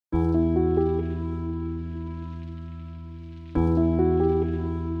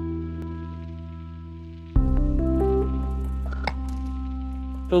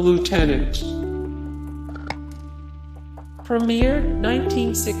The Lieutenant. Premiered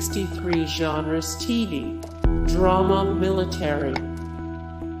 1963 genres TV, drama, military.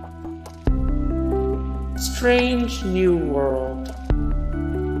 Strange New World.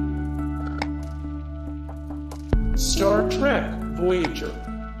 Star Trek Voyager.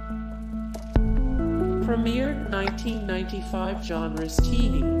 Premiered 1995 genres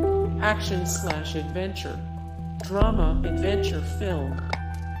TV, action/adventure, drama, adventure film,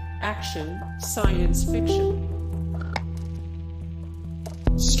 action, science fiction.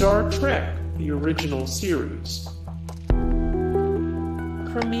 Star Trek, the original series.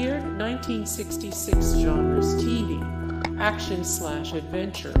 Premiered 1966 genres TV,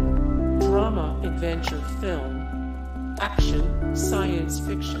 action/adventure, drama, adventure film, action, science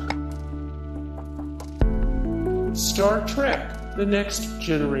fiction. Star Trek, The Next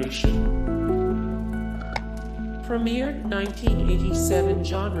Generation. Premiered 1987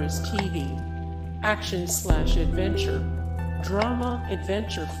 genres TV, action/adventure, drama,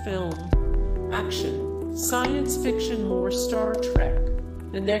 adventure film, action, science fiction. More Star Trek,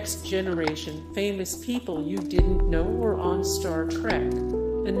 The Next Generation. Famous people you didn't know were on Star Trek,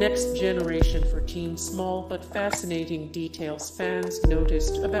 The Next Generation. For teens, small but fascinating details fans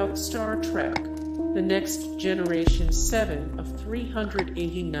noticed about Star Trek, The Next Generation. 7 of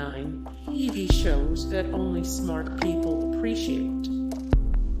 389 TV shows that only smart people appreciate.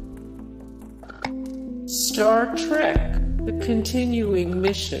 Star Trek, The Continuing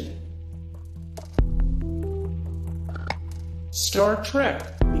Mission. Star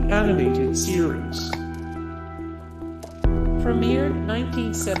Trek, the animated series. Premiered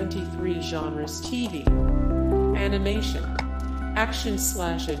 1973 genres TV, animation,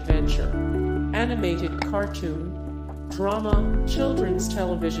 action/adventure, animated cartoon, drama, children's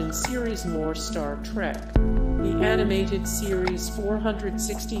television series. More Star Trek, the animated series.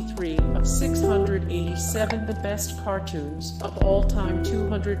 463 of 687 the best cartoons of all time.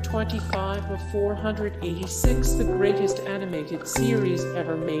 225 of 486 the greatest animated series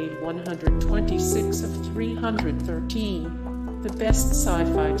ever made. 126 of 313 the best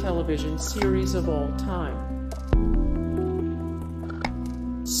sci-fi television series of all time.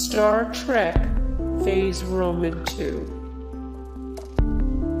 Star Trek, Phase Roman II.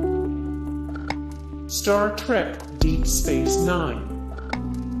 Star Trek, Deep Space Nine.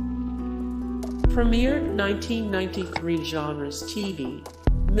 Premiered 1993 genres TV,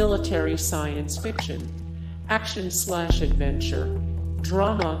 military, science fiction, action/adventure,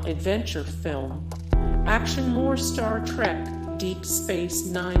 drama, adventure film, action. More Star Trek, Deep Space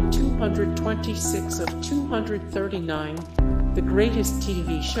Nine. 226 of 239 the greatest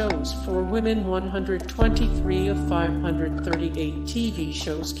TV shows for women. 123 of 538 TV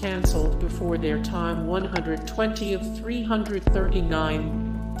shows canceled before their time. 120 of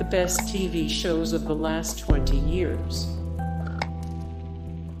 339 the best TV shows of the last 20 years.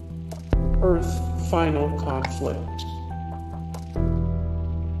 Earth Final Conflict.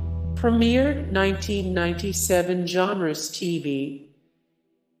 Premiered 1997 genres TV,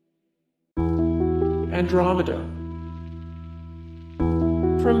 Andromeda.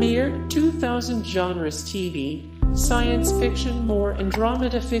 Premiered 2000 genres TV, science fiction. More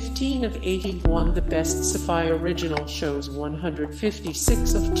Andromeda. 15 of 81 the best sci-fi original shows.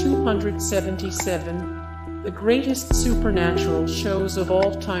 156 of 277 the greatest supernatural shows of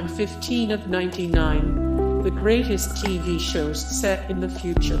all time. 15 of 99 the greatest TV shows set in the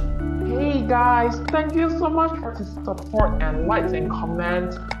future. Hey guys, thank you so much for the support and likes and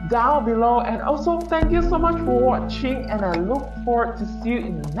comments down below, and also thank you so much for watching, and I look forward to see you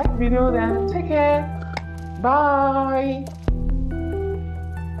in the next video. Then take care, bye.